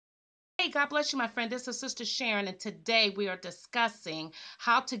Hey, God bless you, my friend. This is Sister Sharon, and today we are discussing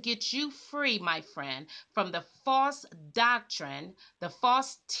how to get you free, my friend, from the false doctrine, the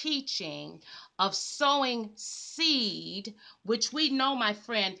false teaching of sowing seed, which we know, my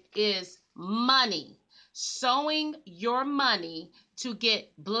friend, is money. Sowing your money to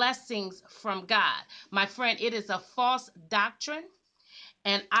get blessings from God. My friend, it is a false doctrine,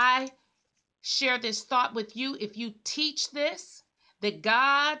 and I share this thought with you. If you teach this, that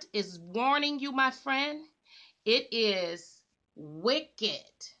God is warning you, my friend, it is wicked.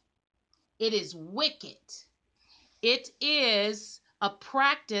 It is wicked. It is a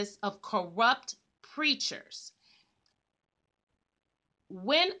practice of corrupt preachers.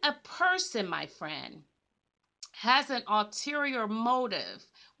 When a person, my friend, has an ulterior motive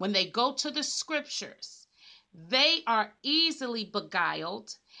when they go to the scriptures, they are easily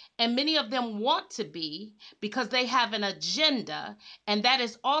beguiled, and many of them want to be because they have an agenda, and that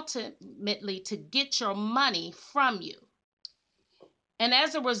is ultimately to get your money from you. And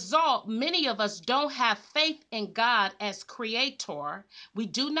as a result, many of us don't have faith in God as creator. We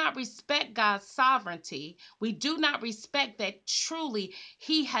do not respect God's sovereignty. We do not respect that truly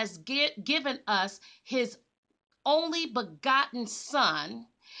He has given us His only begotten Son,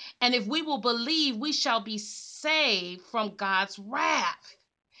 and if we will believe, we shall be saved from God's wrath.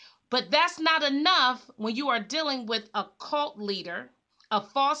 But that's not enough when you are dealing with a cult leader, a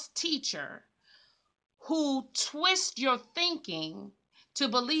false teacher who twists your thinking to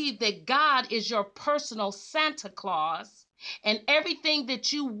believe that God is your personal Santa Claus, and everything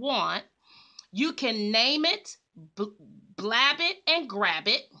that you want, you can name it, blab it, and grab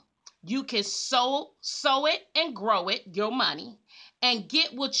it. You can sow it and grow it, your money, and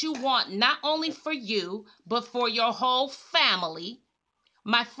get what you want, not only for you, but for your whole family.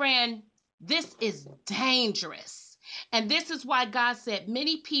 My friend, this is dangerous. And this is why God said,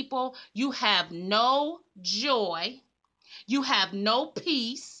 many people, you have no joy, you have no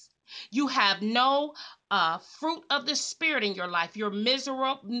peace, you have no fruit of the Spirit in your life. You're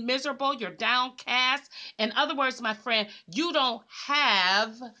miserable, you're downcast. In other words, my friend, you don't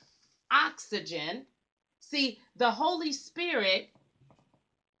have oxygen. See, the Holy Spirit,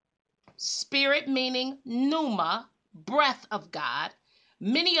 spirit meaning pneuma, breath of God.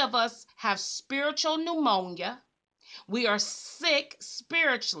 Many of us have spiritual pneumonia. We are sick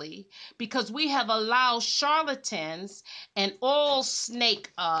spiritually because we have allowed charlatans and oil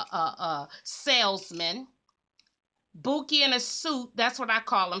snake salesmen, Bookie in a suit, that's what I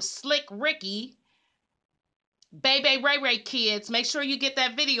call him, Slick Ricky, Baby Ray Ray kids. Make sure you get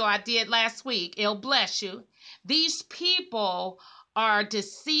that video I did last week. It'll bless you. These people are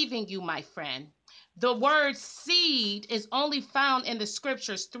deceiving you, my friend. The word seed is only found in the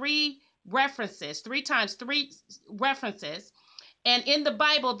scriptures three times, three references. And in the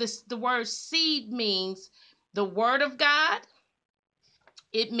Bible, the word seed means the word of God.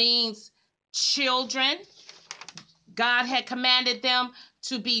 It means children. God had commanded them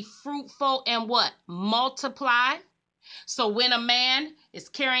to be fruitful and what? Multiply. So when a man is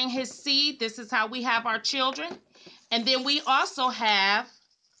carrying his seed, this is how we have our children. And then we also have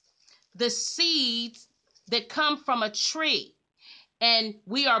the seeds that come from a tree. And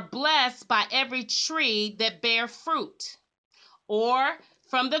we are blessed by every tree that bear fruit. Or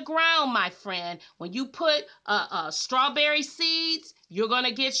from the ground, my friend. When you put strawberry seeds, you're going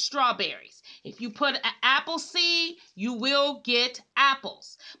to get strawberries. If you put an apple seed, you will get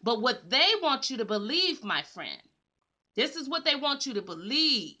apples. But what they want you to believe, my friend, this is what they want you to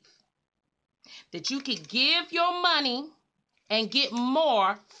believe, that you can give your money and get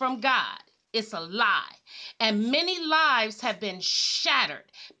more from God. It's a lie. And many lives have been shattered.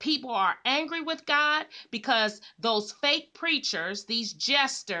 People are angry with God because those fake preachers, these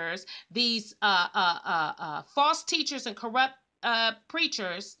jesters, these false teachers and corrupt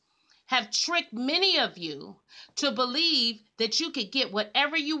preachers have tricked many of you to believe that you could get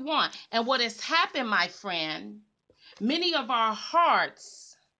whatever you want. And what has happened, my friend, many of our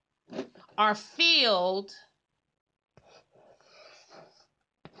hearts are filled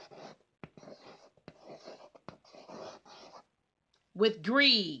with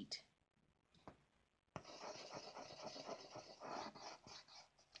greed.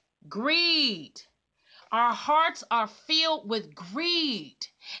 Greed. Our hearts are filled with greed.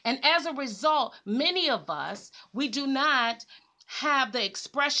 And as a result, many of us, we do not have the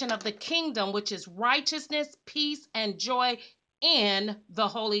expression of the kingdom, which is righteousness, peace, and joy in the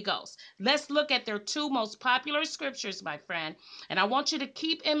Holy Ghost. Let's look at their two most popular scriptures, my friend. And I want you to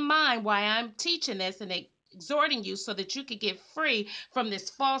keep in mind why I'm teaching this and exhorting you so that you can get free from this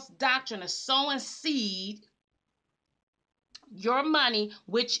false doctrine of sowing seed your money,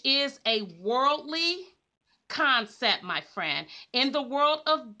 which is a worldly concept, my friend. In the world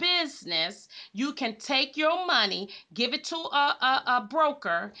of business, you can take your money, give it to a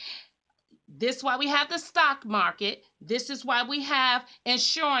broker. This is why we have the stock market. This is why we have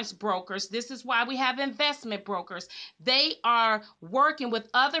insurance brokers. This is why we have investment brokers. They are working with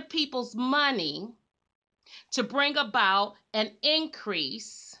other people's money to bring about an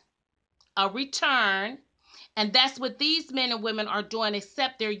increase, a return. And that's what these men and women are doing,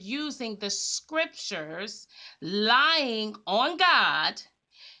 except they're using the scriptures, lying on God,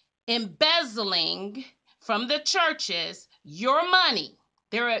 embezzling from the churches your money.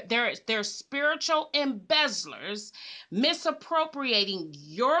 They're spiritual embezzlers, misappropriating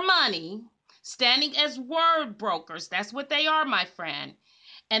your money, standing as word brokers. That's what they are, my friend.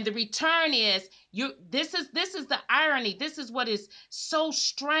 And the return is you. This is the irony. This is what is so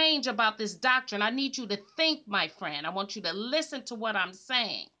strange about this doctrine. I need you to think, my friend. I want you to listen to what I'm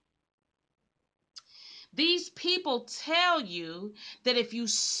saying. These people tell you that if you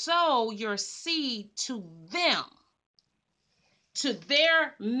sow your seed to them, to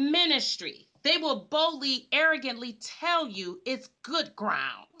their ministry, they will boldly, arrogantly tell you it's good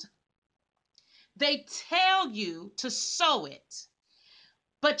ground. They tell you to sow it,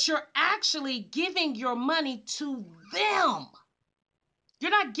 but you're actually giving your money to them.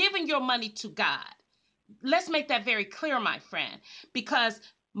 You're not giving your money to God. Let's make that very clear, my friend, because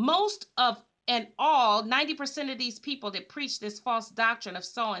most of and all 90% of these people that preach this false doctrine of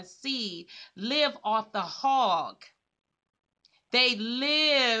sowing seed live off the hog. They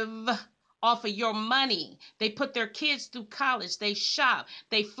live off of your money. They put their kids through college. They shop.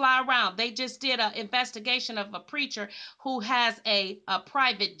 They fly around. They just did an investigation of a preacher who has a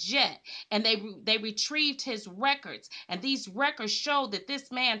private jet, and they retrieved his records. And these records show that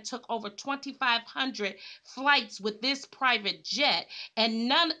this man took over 2,500 flights with this private jet, and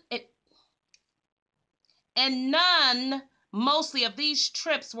none mostly of these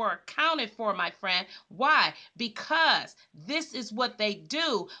trips were accounted for, my friend. Why? Because this is what they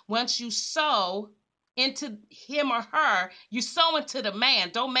do. Once you sow into him or her, you sow into the man.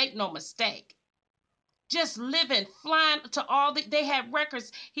 Don't make no mistake. Just living, flying to they had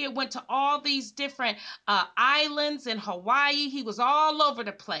records. He went to all these different islands in Hawaii. He was all over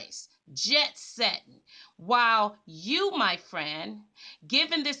the place, jet setting. While you, my friend,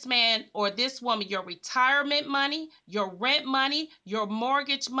 giving this man or this woman your retirement money, your rent money, your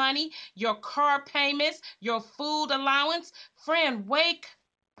mortgage money, your car payments, your food allowance, friend, wake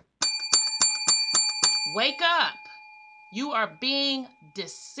up. You are being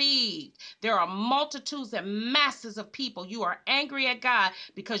deceived. There are multitudes and masses of people. You are angry at God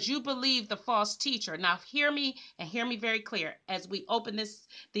because you believe the false teacher. Now hear me, and hear me very clear as we open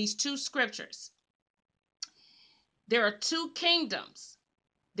these two scriptures. There are two kingdoms.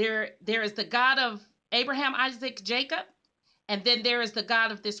 There is the God of Abraham, Isaac, Jacob, and then there is the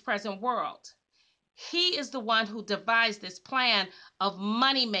God of this present world. He is the one who devised this plan of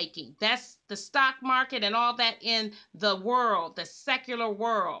money making. That's the stock market and all that in the world, the secular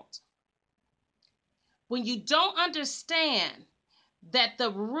world. When you don't understand that the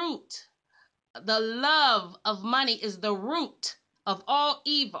love of money is the root of all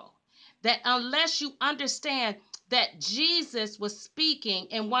evil, that unless you understand that Jesus was speaking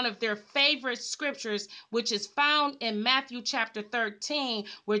in one of their favorite scriptures, which is found in Matthew chapter 13,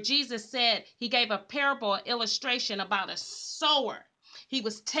 where Jesus said, he gave a parable, illustration about a sower. He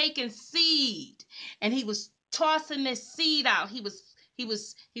was taking seed and he was tossing this seed out. He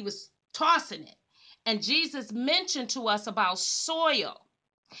was tossing it. And Jesus mentioned to us about soil.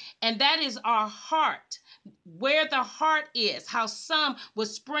 And that is our heart, where the heart is, how some will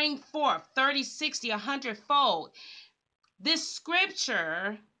spring forth 30, 60, 100-fold. This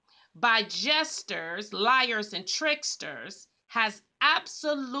scripture by jesters, liars, and tricksters has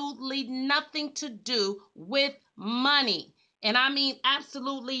absolutely nothing to do with money. And I mean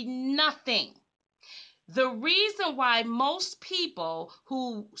absolutely nothing. The reason why most people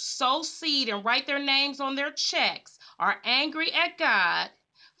who sow seed and write their names on their checks are angry at God,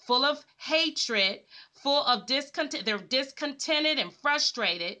 full of hatred, full of discontent, they're discontented and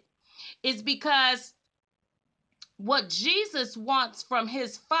frustrated, is because what Jesus wants from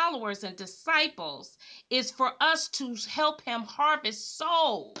his followers and disciples is for us to help him harvest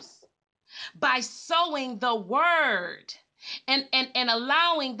souls by sowing the word and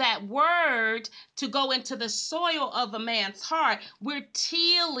allowing that word to go into the soil of a man's heart. We're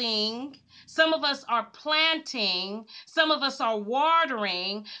tilling. Some of us are planting. Some of us are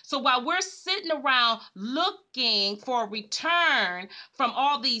watering. So while we're sitting around looking for a return from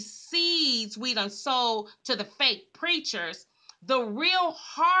all these seeds we done sold to the fake preachers, The real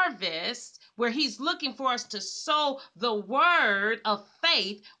harvest, where he's looking for us to sow the word of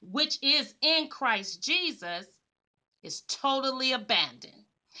faith, which is in Christ Jesus, is totally abandoned.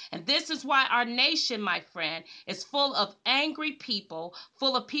 And this is why our nation, my friend, is full of angry people,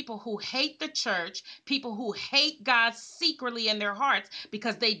 full of people who hate the church, people who hate God secretly in their hearts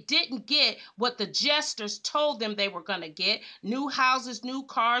because they didn't get what the jesters told them they were going to get. New houses, new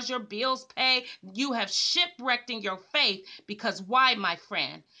cars, your bills paid. You have shipwrecked in your faith because why, my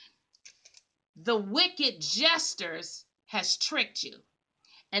friend? The wicked jesters has tricked you.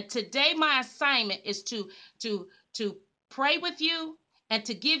 And today my assignment is to pray with you and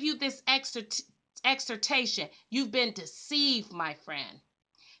to give you this exhortation. You've been deceived, my friend.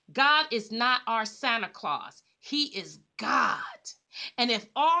 God is not our Santa Claus. He is God. And if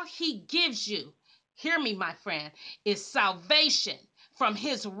all he gives you, hear me, my friend, is salvation from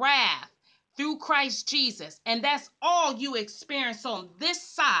his wrath through Christ Jesus, and that's all you experience on this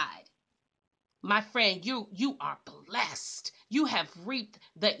side, my friend, you are blessed. You have reaped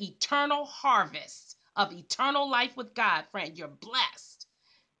the eternal harvest of eternal life with God, friend. You're blessed.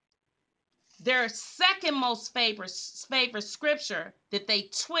 Their second most favorite scripture that they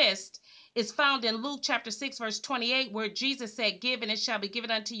twist is found in Luke chapter 6, verse 28, where Jesus said, "Give, and it shall be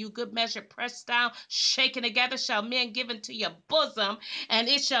given unto you, good measure, pressed down, shaken together, shall men give into your bosom, and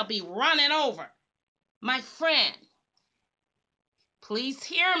it shall be running over." My friend, please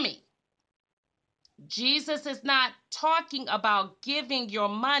hear me. Jesus is not talking about giving your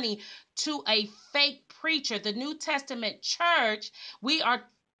money to a fake preacher. The New Testament church, we are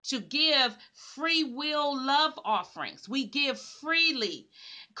to give free will love offerings. We give freely.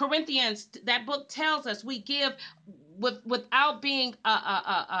 Corinthians, that book tells us we give without being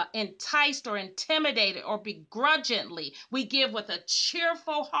enticed or intimidated or begrudgingly. We give with a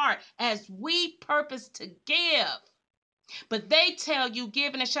cheerful heart as we purpose to give. But they tell you,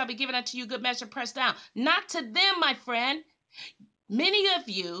 give and it shall be given unto you, good measure, pressed down. Not to them, my friend. Many of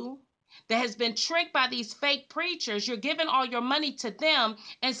you that has been tricked by these fake preachers, you're giving all your money to them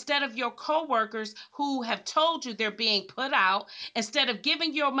instead of your co-workers who have told you they're being put out, instead of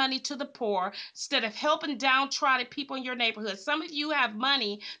giving your money to the poor, instead of helping downtrodden people in your neighborhood. Some of you have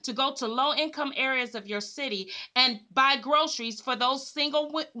money to go to low-income areas of your city and buy groceries for those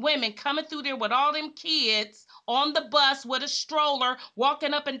single women coming through there with all them kids on the bus with a stroller,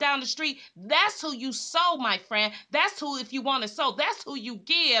 walking up and down the street. That's who you sow, my friend. That's who, if you want to sow, that's who you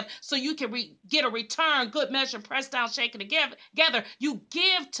give so you can get a return, good measure, pressed down, shaken together. You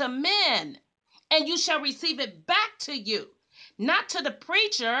give to men, and you shall receive it back to you. Not to the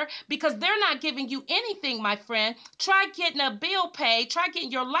preacher, because they're not giving you anything, my friend. Try getting a bill paid. Try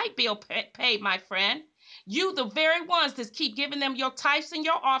getting your light bill paid, my friend. You, the very ones that keep giving them your tithes and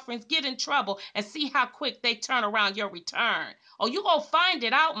your offerings, get in trouble and see how quick they turn around your return. Oh, you gonna find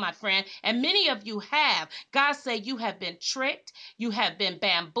it out, my friend. And many of you have. God said you have been tricked. You have been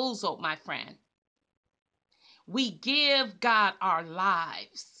bamboozled, my friend. We give God our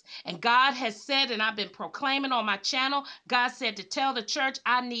lives. And God has said, and I've been proclaiming on my channel, God said to tell the church,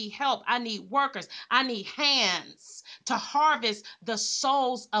 I need help. I need workers. I need hands to harvest the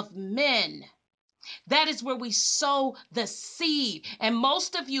souls of men. That is where we sow the seed. And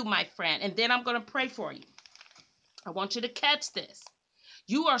most of you, my friend, and then I'm going to pray for you. I want you to catch this.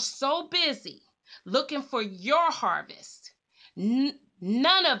 You are so busy looking for your harvest.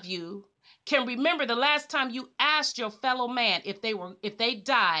 None of you can remember the last time you asked your fellow man if they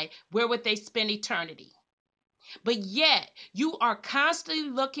died, where would they spend eternity? But yet you are constantly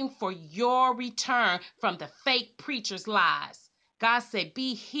looking for your return from the fake preacher's lies. God said,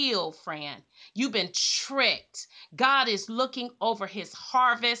 be healed, friend. You've been tricked. God is looking over his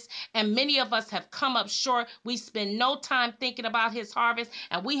harvest, and many of us have come up short. We spend no time thinking about his harvest,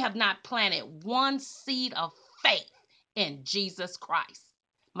 and we have not planted one seed of faith in Jesus Christ.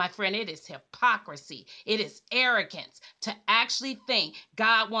 My friend, it is hypocrisy. It is arrogance to actually think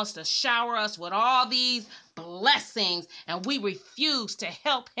God wants to shower us with all these blessings, and we refuse to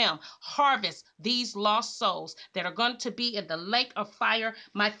help him harvest these lost souls that are going to be in the lake of fire,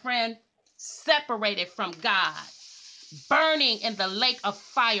 my friend, separated from God, burning in the lake of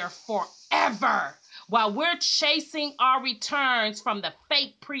fire forever, while we're chasing our returns from the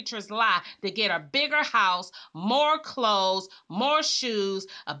fake preacher's lie to get a bigger house, more clothes, more shoes,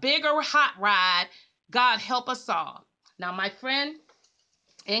 a bigger hot ride. God help us all. Now, my friend,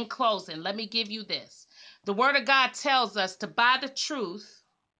 in closing, let me give you this. The word of God tells us to buy the truth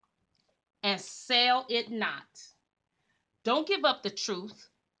and sell it not. Don't give up the truth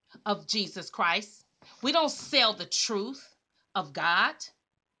of Jesus Christ. We don't sell the truth of God.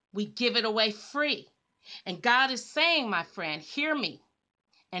 We give it away free. And God is saying, my friend, hear me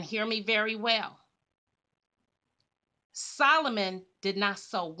and hear me very well. Solomon did not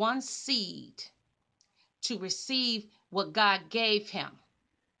sow one seed to receive what God gave him.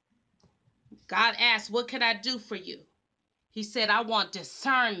 God asked, what can I do for you? He said, I want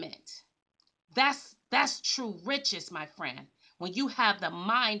discernment. That's true riches, my friend. When you have the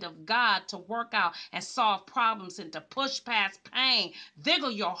mind of God to work out and solve problems and to push past pain,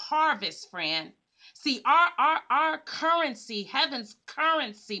 vigor your harvest, friend. See, our currency, heaven's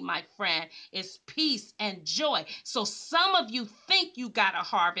currency, my friend, is peace and joy. So some of you think you got a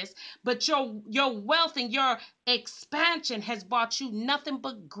harvest, but your wealth and your expansion has brought you nothing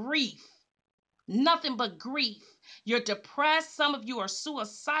but grief. Nothing but grief. You're depressed. Some of you are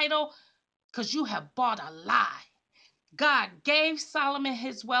suicidal because you have bought a lie. God gave Solomon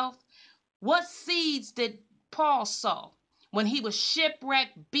his wealth. What seeds did Paul sow when he was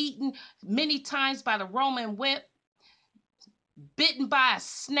shipwrecked, beaten many times by the Roman whip, bitten by a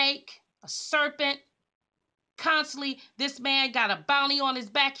snake, a serpent? Constantly, this man got a bounty on his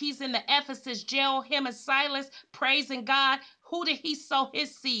back. He's in the Ephesus jail, him and Silas, praising God. Who did he sow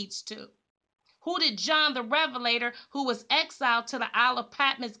his seeds to? Who did John the Revelator, who was exiled to the Isle of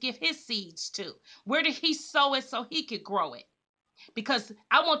Patmos, give his seeds to? Where did he sow it so he could grow it? Because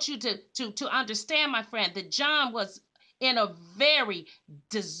I want you to understand, my friend, that John was in a very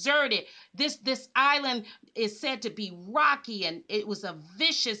deserted, this island is said to be rocky, and it was a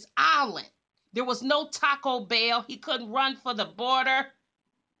vicious island. There was no Taco Bell. He couldn't run for the border.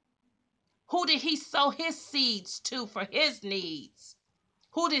 Who did he sow his seeds to for his needs?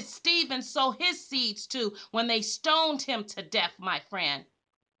 Who did Stephen sow his seeds to when they stoned him to death, my friend?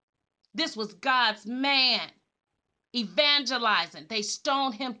 This was God's man evangelizing. They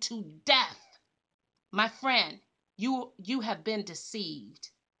stoned him to death. My friend, you have been deceived.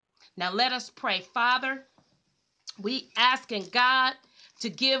 Now let us pray. Father, we asking God to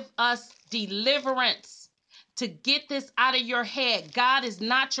give us deliverance, to get this out of your head. God is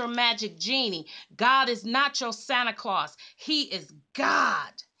not your magic genie. God is not your Santa Claus. He is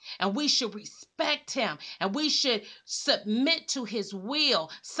God. And we should respect him, and we should submit to his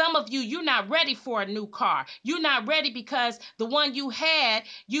will. Some of you, you're not ready for a new car. You're not ready because the one you had,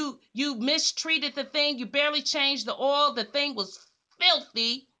 you mistreated the thing. You barely changed the oil. The thing was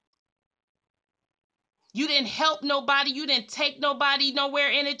filthy. You didn't help nobody. You didn't take nobody nowhere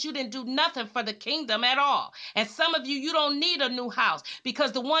in it. You didn't do nothing for the kingdom at all. And some of you, you don't need a new house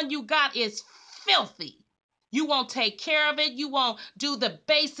because the one you got is filthy. You won't take care of it. You won't do the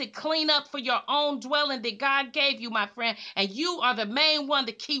basic cleanup for your own dwelling that God gave you, my friend. And you are the main one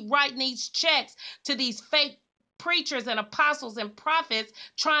to keep writing these checks to these fake preachers and apostles and prophets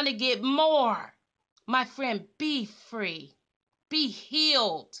trying to get more. My friend, be free. Be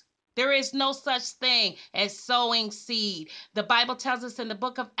healed. There is no such thing as sowing seed. The Bible tells us in the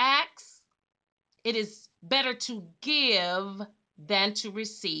book of Acts, it is better to give than to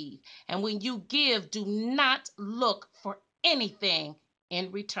receive. And when you give, do not look for anything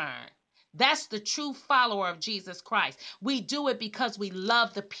in return. That's the true follower of Jesus Christ. We do it because we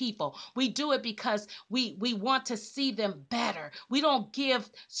love the people. We do it because we want to see them better. We don't give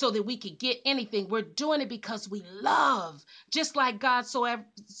so that we could get anything. We're doing it because we love, just like God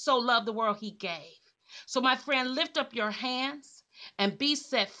so loved the world he gave. So my friend, lift up your hands and be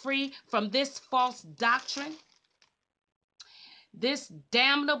set free from this false doctrine, this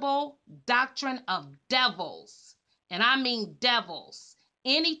damnable doctrine of devils. And I mean devils.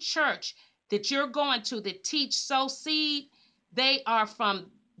 Any church that you're going to that teach sow seed, they are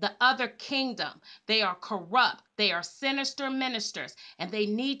from the other kingdom. They are corrupt. They are sinister ministers, and they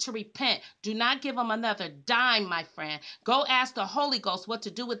need to repent. Do not give them another dime, my friend. Go ask the Holy Ghost what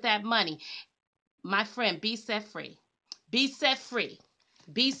to do with that money. My friend, be set free. Be set free.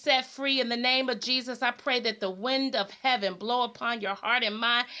 Be set free in the name of Jesus. I pray that the wind of heaven blow upon your heart and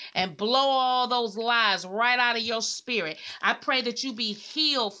mind and blow all those lies right out of your spirit. I pray that you be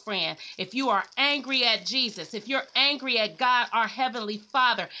healed, friend. If you are angry at Jesus, if you're angry at God, our Heavenly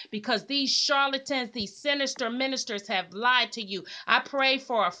Father, because these charlatans, these sinister ministers have lied to you, I pray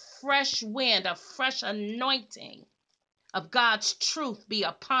for a fresh wind, a fresh anointing of God's truth be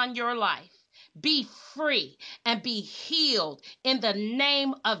upon your life. Be free and be healed in the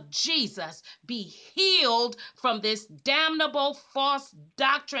name of Jesus. Be healed from this damnable false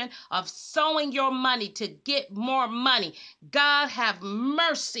doctrine of sowing your money to get more money. God have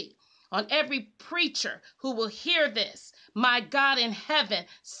mercy on every preacher who will hear this. My God in heaven,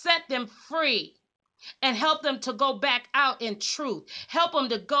 set them free. and help them to go back out in truth. Help them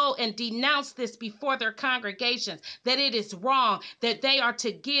to go and denounce this before their congregations, that it is wrong, that they are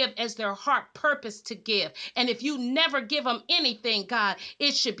to give as their heart purpose to give. And if you never give them anything, God,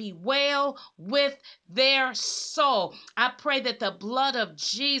 it should be well with their soul. I pray that the blood of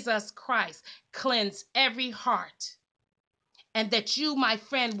Jesus Christ cleanse every heart, and that you, my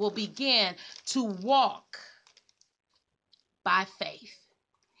friend, will begin to walk by faith.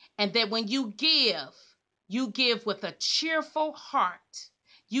 And that when you give with a cheerful heart.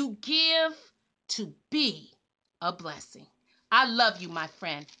 You give to be a blessing. I love you, my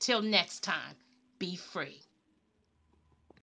friend. Till next time, be free.